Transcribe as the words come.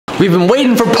We've been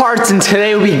waiting for parts and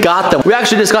today we got them. We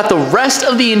actually just got the rest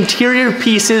of the interior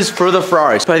pieces for the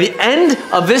Ferrari. So by the end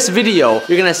of this video,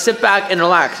 you're gonna sit back and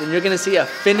relax and you're gonna see a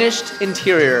finished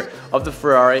interior of the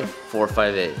Ferrari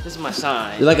 458. This is my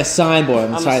sign. You're like a sign boy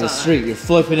on the side of the street. You're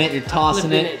flipping it, you're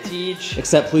tossing it.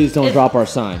 Except please don't drop our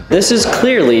sign. This is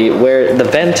clearly where the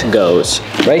vent goes,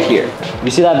 right here. You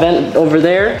see that vent over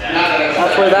there?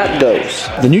 That's where that goes.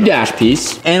 The new dash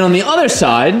piece. And on the other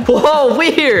side. Whoa,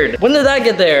 weird. When did that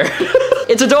get there?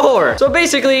 It's a door. So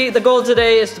basically, the goal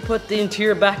today is to put the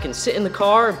interior back and sit in the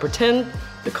car and pretend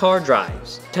the car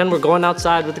drives. Pretend we're going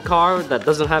outside with the car that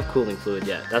doesn't have cooling fluid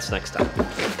yet. That's next time.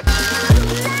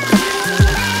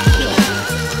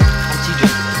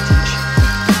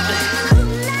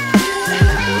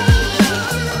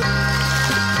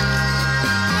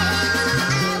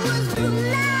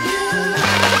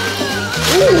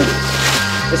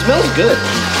 It smells good. I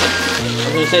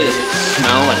was gonna say, does it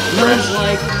smell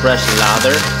like fresh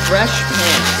leather? Fresh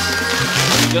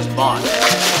pants. Just bought.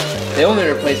 They only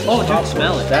replaced the dude,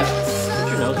 smell it. Put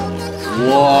your nose in there.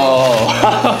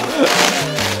 Whoa.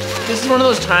 This is one of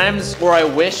those times where I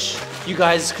wish you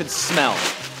guys could smell.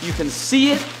 You can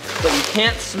see it, but you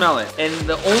can't smell it. And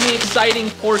the only exciting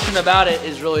portion about it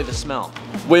is really the smell.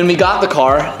 When we got the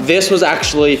car, this was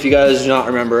actually, if you guys do not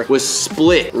remember, was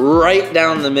split right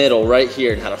down the middle, right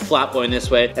here, and had a flap going this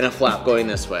way and a flap going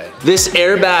this way. This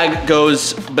airbag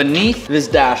goes beneath this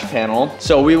dash panel,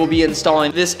 so we will be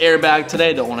installing this airbag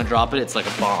today. Don't want to drop it, it's like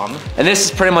a bomb. And this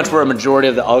is pretty much where a majority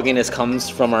of the ugliness comes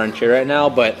from our interior right now,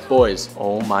 but boys,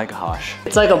 oh my gosh.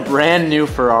 It's like a brand new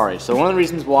Ferrari. So one of the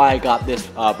reasons why I got this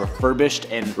refurbished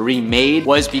and remade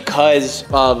was because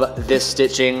of this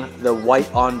stitching. The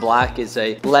white on black is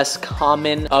a less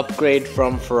common upgrade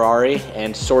from Ferrari,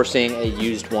 and sourcing a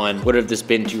used one would have just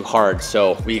been too hard.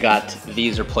 So we got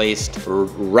these replaced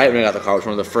right when we got the car, which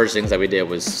one of the first things that we did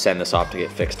was send this off to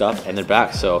get fixed up, and they're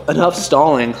back. So enough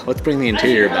stalling, let's bring the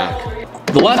interior back.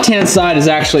 The left-hand side is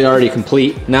actually already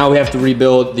complete. Now we have to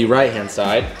rebuild the right-hand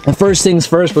side. And first things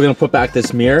first, we're gonna put back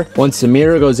this mirror. Once the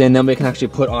mirror goes in, then we can actually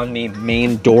put on the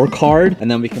main door card,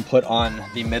 and then we can put on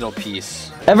the middle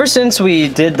piece. Ever since we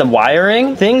did the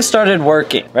wiring, things started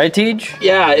working, right, Tej?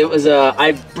 Yeah, it was,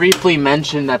 I briefly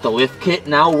mentioned that the lift kit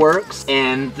now works,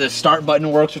 and the start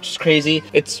button works, which is crazy.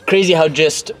 It's crazy how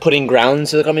just putting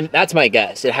grounds, I mean, that's my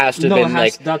guess. It has to have been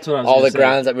like that's what I was all the say.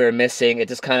 grounds that we were missing. It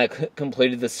just kind of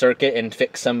completed the circuit and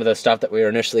fixed some of the stuff that we were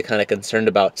initially kind of concerned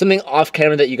about. Something off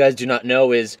camera that you guys do not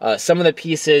know is some of the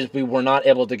pieces we were not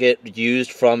able to get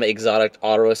used from Exotic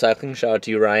Auto Recycling. Shout out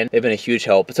to you, Ryan. They've been a huge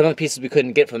help. But some of the pieces we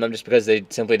couldn't get from them just because they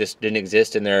simply just didn't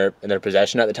exist in their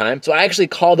possession at the time. So I actually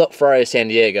called up Ferrari San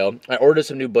Diego. I ordered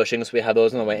some new bushings. We have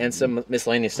those on the way and some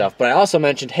miscellaneous stuff. But I also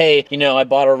mentioned, hey, you know, I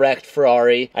bought a wrecked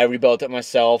Ferrari. I rebuilt it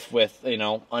myself with, you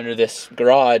know, under this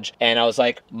garage. And I was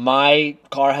like, my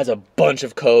car has a bunch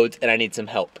of codes and I need some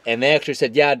help. And they actually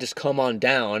said, yeah, just come on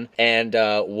down and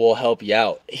we'll help you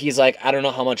out. He's like, I don't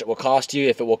know how much it will cost you,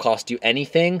 if it will cost you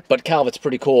anything. But Calv, it's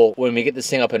pretty cool. When we get this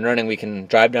thing up and running, we can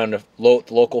drive down to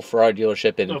local Ferrari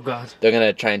dealership and they're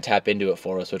gonna try and tap into it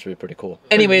for us, which would be pretty cool.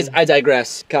 Anyways, I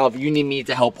digress. Calv, you need me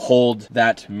to help hold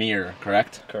that mirror,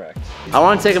 correct? Correct. I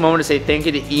want to take a moment to say thank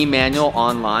you to eManual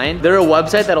Online. They're a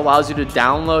website that allows you to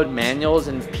download manuals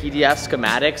and PDF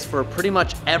schematics for pretty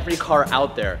much every car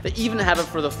out there. They even have it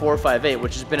for the 458,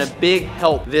 which has been a big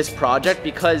help this project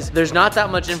because there's not that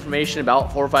much information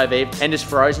about 458 and just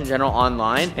Ferraris in general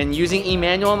online. And using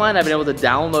eManual Online, I've been able to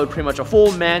download pretty much a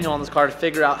full manual on this car to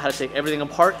figure out how to take everything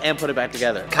apart and put it back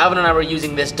together. Calvin and I were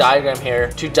using this diagram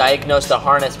here to diagnose the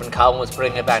harness when Calvin was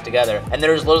putting it back together. And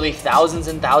there's literally thousands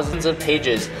and thousands of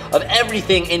pages of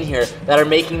everything in here that are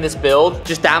making this build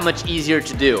just that much easier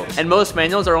to do. And most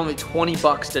manuals are only 20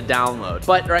 bucks to download.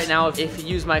 But right now, if you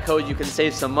use my code, you can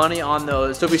save some money on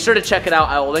those. So be sure to check it out.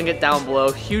 I will link it down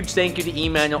below. Huge thank you to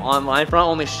eManual Online for not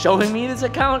only showing me this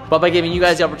account, but by giving you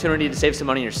guys the opportunity to save some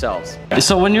money yourselves.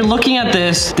 So when you're looking at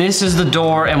this, this is the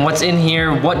door, and what's in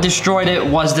here, what destroyed it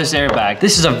was this airbag.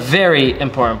 This is a very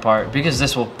important part because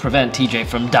this will prevent TJ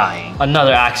from dying.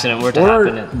 Another accident were to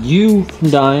happen. Or you from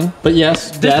dying. But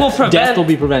yes, death will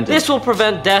be prevented. This will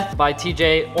prevent death by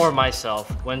TJ or myself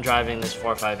when driving this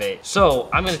 458. So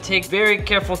I'm gonna take very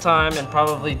careful time and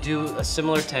probably do a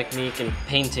similar technique in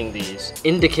painting these.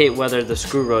 Indicate whether the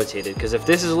screw rotated, because if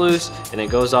this is loose and it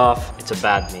goes off, it's a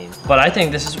bad meme. But I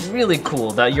think this is really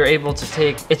cool that you're able to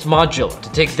take, it's modular,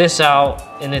 to take this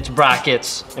out in its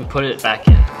brackets and put it back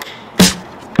in.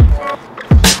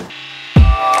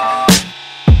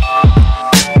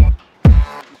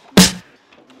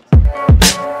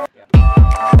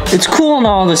 It's cool and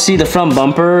all to see the front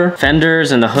bumper,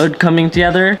 fenders, and the hood coming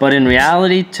together, but in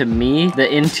reality, to me,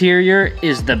 the interior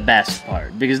is the best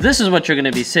part because this is what you're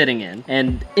gonna be sitting in,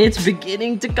 and it's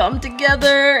beginning to come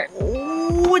together.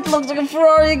 Ooh, it looks like a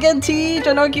Ferrari again, Teach.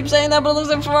 I know I keep saying that, but it looks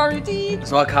like a Ferrari, Teach.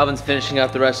 So while Calvin's finishing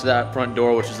up the rest of that front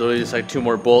door, which is literally just like 2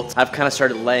 more bolts, I've kind of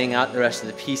started laying out the rest of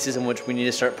the pieces in which we need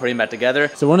to start putting back together.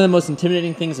 So one of the most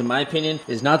intimidating things, in my opinion,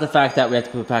 is not the fact that we have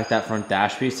to put back that front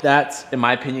dash piece. That's, in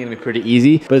my opinion, gonna be pretty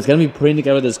easy, but it's gonna be putting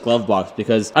together this glove box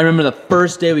because I remember the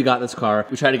first day we got this car,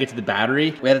 we tried to get to the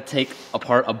battery. We had to take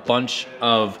apart a bunch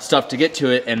of stuff to get to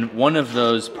it, and one of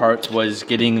those parts was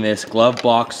getting this glove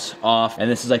box off, and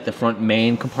this is like the front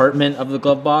main compartment of the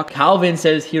glove box. Calvin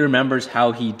says he remembers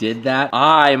how he did that.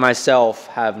 I myself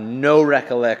have no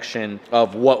recollection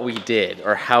of what we did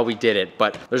or how we did it,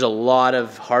 but there's a lot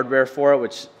of hardware for it,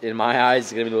 which in my eyes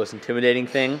is gonna be the most intimidating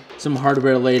thing. Some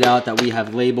hardware laid out that we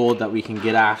have labeled that we can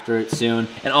get after it soon.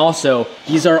 And also,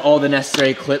 these are all the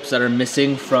necessary clips that are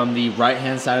missing from the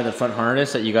right-hand side of the front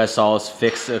harness that you guys saw us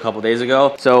fix a couple days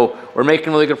ago. So we're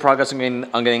making really good progress on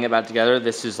getting it back together.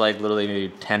 This is like literally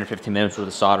maybe 10 or 15 minutes worth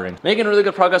of soldering. Making really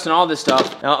good progress on all this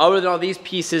stuff. Now, other than all these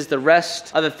pieces, the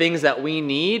rest of the things that we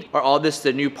need are all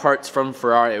the new parts from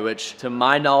Ferrari, which to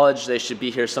my knowledge, they should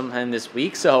be here sometime this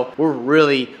week. So we're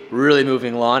really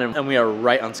moving along, and we are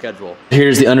right on schedule.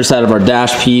 Here's the underside of our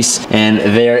dash piece, and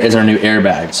there is our new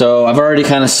airbag. So I've already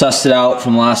kind of sussed it out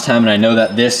from last time, and I know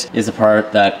that this is the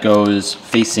part that goes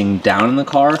facing down in the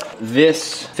car.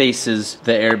 This faces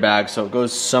the airbag, so it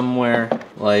goes somewhere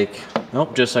like,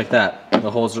 nope, just like that.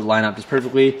 The holes line up just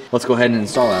perfectly. Let's go ahead and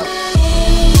install that.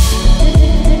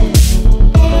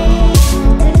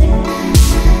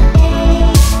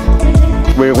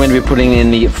 We're going to be putting in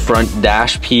the front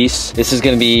dash piece. This is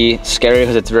going to be scary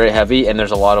because it's very heavy and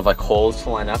there's a lot of like holes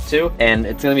to line up to, and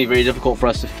it's going to be very difficult for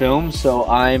us to film. So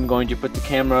I'm going to put the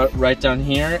camera right down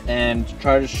here and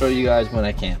try to show you guys when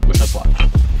I can. Wish us luck.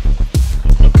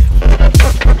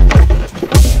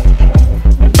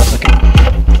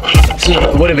 So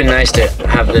it would have been nice to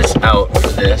have this out for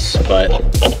this, but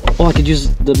Oh, I could use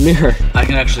the mirror. I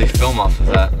can actually film off of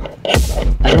that.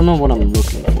 I don't know what I'm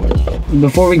looking for though.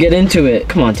 Before we get into it,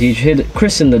 come on, Teach, hit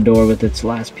Chris in the door with its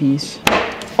last piece.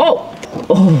 Oh!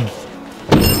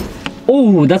 Oh!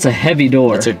 Oh, that's a heavy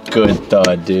door. That's a good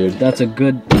thud, dude. That's a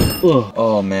good, ugh.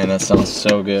 Oh man, that sounds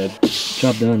so good.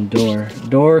 Job done, door.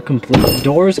 Door complete,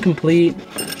 door's complete.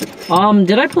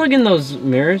 Did I plug in those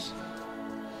mirrors?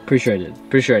 Pretty sure I did,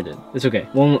 pretty sure I did. It's okay.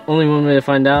 Only one way to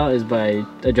find out is by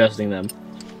adjusting them.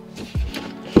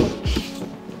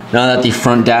 Now that the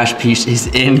front dash piece is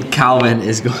in, Calvin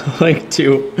is going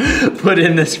to put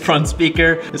in this front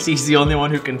speaker, because he's the only one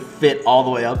who can fit all the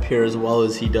way up here as well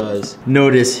as he does.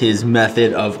 Notice his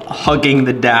method of hugging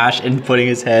the dash and putting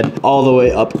his head all the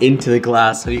way up into the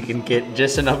glass so he can get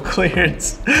just enough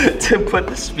clearance to put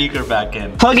the speaker back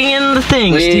in. Plugging in the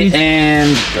things, Steve.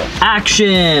 And go.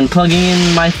 Action, plugging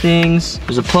in my things.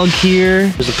 There's a plug here.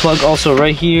 There's a plug also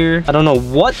right here. I don't know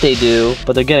what they do,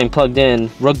 but they're getting plugged in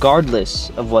regardless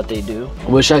of what they do.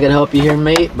 Wish I could help you here,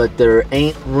 mate, but there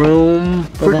ain't room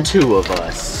for two of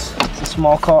us. It's a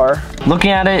small car.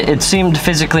 Looking at it, it seemed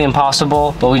physically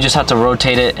impossible, but we just have to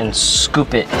rotate it and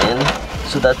scoop it in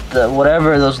so that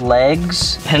whatever those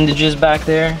legs, appendages back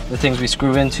there, the things we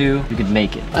screw into, you could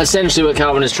make it. Essentially what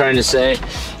Calvin is trying to say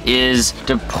is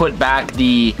to put back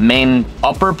the main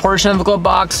upper portion of the glove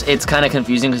box. It's kind of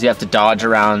confusing because you have to dodge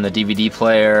around the DVD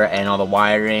player and all the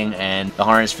wiring and the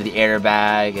harness for the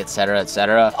airbag, etc.,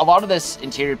 etc. A lot of this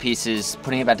interior pieces,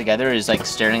 putting it back together, is like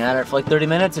staring at it for like 30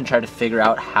 minutes and trying to figure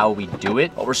out how we do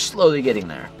it, but we're slowly getting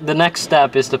there. The next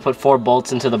step is to put 4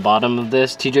 bolts into the bottom of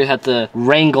this. TJ had to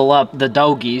wrangle up the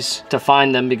dogies to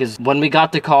find them because when we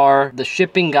got the car, the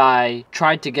shipping guy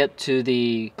tried to get to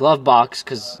the glove box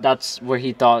because that's where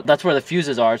he thought, that's where the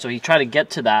fuses are, so he tried to get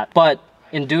to that, but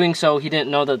in doing so, he didn't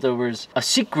know that there was a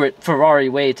secret Ferrari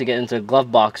way to get into the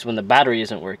glove box when the battery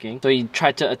isn't working. So he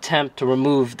tried to attempt to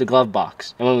remove the glove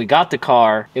box. And when we got the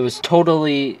car, it was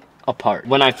totally apart.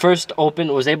 When I first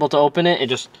was able to open it, it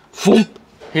just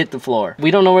hit the floor.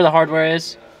 We don't know where the hardware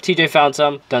is. TJ found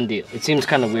some, done deal. It seems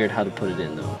kind of weird how to put it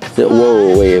in though.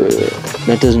 Whoa, wait.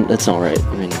 That's not right.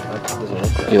 I mean,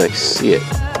 you like see it.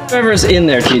 Whatever's in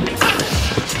there, TJ.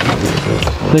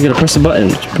 Look at it, press the button.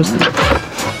 Press the...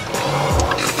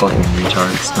 Fucking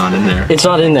retard, it's not in there. It's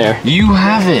not in there. You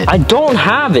have it. I don't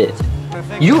have it.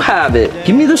 You have it.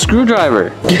 Give me the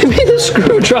screwdriver. Give me the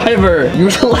screwdriver. You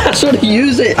were the last one to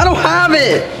use it. I don't have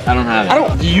it. I don't have it. I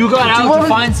don't. You got out to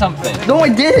find something. No, I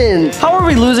didn't. How are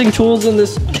we losing tools in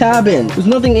this cabin? There's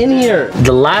nothing in here.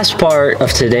 The last part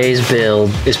of today's build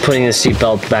is putting the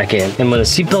seatbelt back in. And when the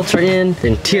seatbelts are in, the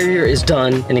interior is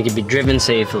done and it can be driven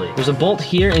safely. There's a bolt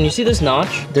here and you see this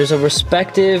notch? There's a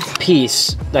respective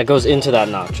piece that goes into that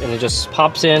notch and it just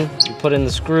pops in. You put in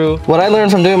the screw. What I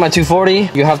learned from doing my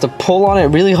 240, you have to pull on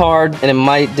it really hard and it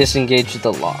might disengage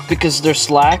the lock because they're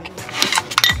slack.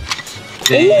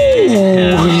 Ooh,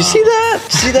 you see that?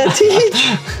 See that,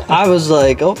 Teach? I was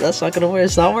like, oh, that's not gonna work.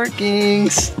 It's not working.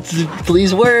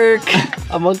 Please work.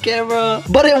 I'm on camera.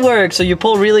 But it works. So you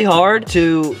pull really hard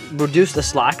to reduce the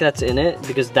slack that's in it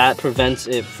because that prevents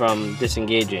it from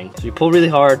disengaging. So you pull really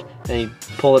hard and you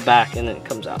pull it back and then it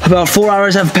comes out. About 4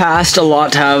 hours have passed. A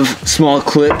lot to have small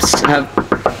clips.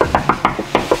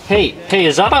 Hey,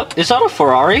 is that a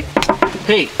Ferrari?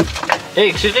 Hey,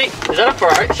 excuse me? Is that a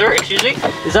Ferrari? Sir, excuse me?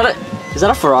 Is that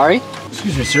a Ferrari?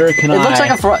 Excuse me, sir. Can It looks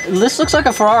like a Ferrari. This looks like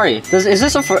a Ferrari. Is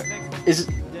this a Ferrari?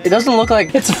 It doesn't look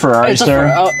like. It's a Ferrari,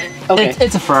 sir. Okay.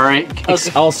 It's a Ferrari.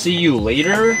 Okay. I'll see you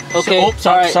later. Okay.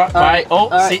 Sorry. Bye.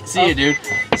 Right. See you, dude.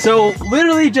 So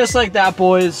literally just like that,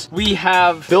 boys, we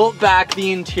have built back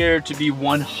the interior to be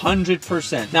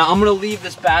 100%. Now I'm gonna leave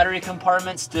this battery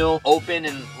compartment still open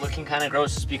and looking kind of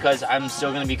gross just because I'm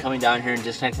still gonna be coming down here and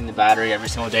disconnecting the battery every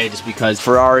single day just because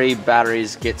Ferrari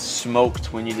batteries get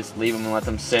smoked when you just leave them and let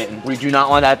them sit. And we do not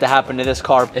want that to happen to this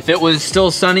car. If it was still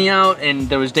sunny out and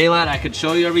there was daylight, I could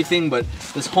show you everything, but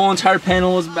this whole entire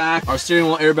panel is back. Our steering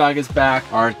wheel airbag is back.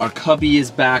 Our cubby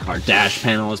is back. Our dash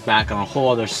panel is back, and a whole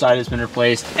other side has been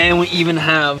replaced. And we even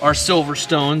have our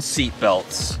Silverstone seat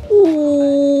belts.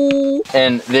 Ooh.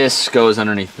 And this goes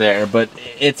underneath there, but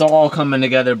it's all coming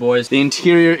together, boys. The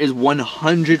interior is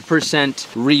 100%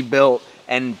 rebuilt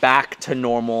and back to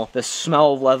normal. The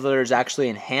smell of leather is actually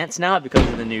enhanced now because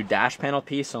of the new dash panel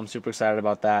piece, so I'm super excited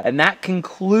about that. And that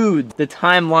concludes the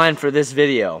timeline for this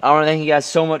video. I wanna thank you guys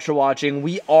so much for watching.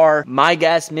 We are, my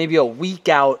guess, maybe a week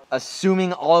out,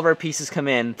 assuming all of our pieces come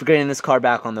in, for getting this car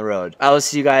back on the road. I will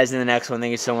see you guys in the next one.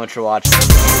 Thank you so much for watching.